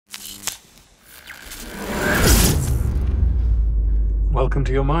Welcome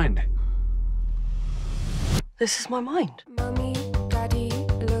to your mind. This is my mind. Mummy, Daddy,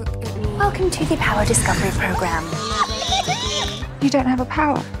 look at me. Welcome to the Power Discovery Programme. You don't have a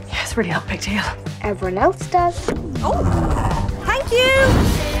power. Yeah, it's really not a big deal. Everyone else does. Oh, thank you.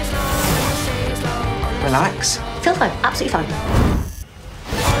 Relax. Feel fine, absolutely fine.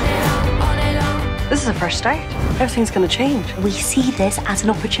 This is a fresh start. Everything's going to change. We see this as an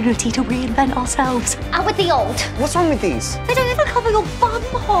opportunity to reinvent ourselves. Out with the old. What's wrong with these? They don't even cover your bum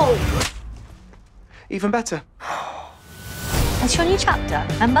hole. Even better. That's your new chapter,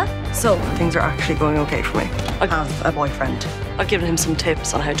 remember? So, things are actually going okay for me. I have a boyfriend. I've given him some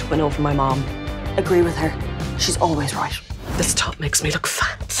tips on how to win over my mom. Agree with her. She's always right. This top makes me look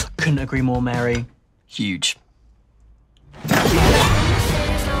fat. Couldn't agree more, Mary. Huge.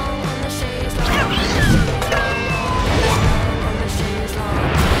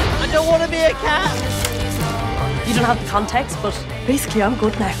 I don't want to be a cat. You don't have the context, but basically I'm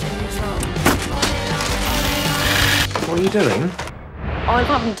good now. What are you doing? I'm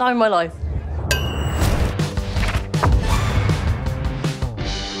having the time of my life.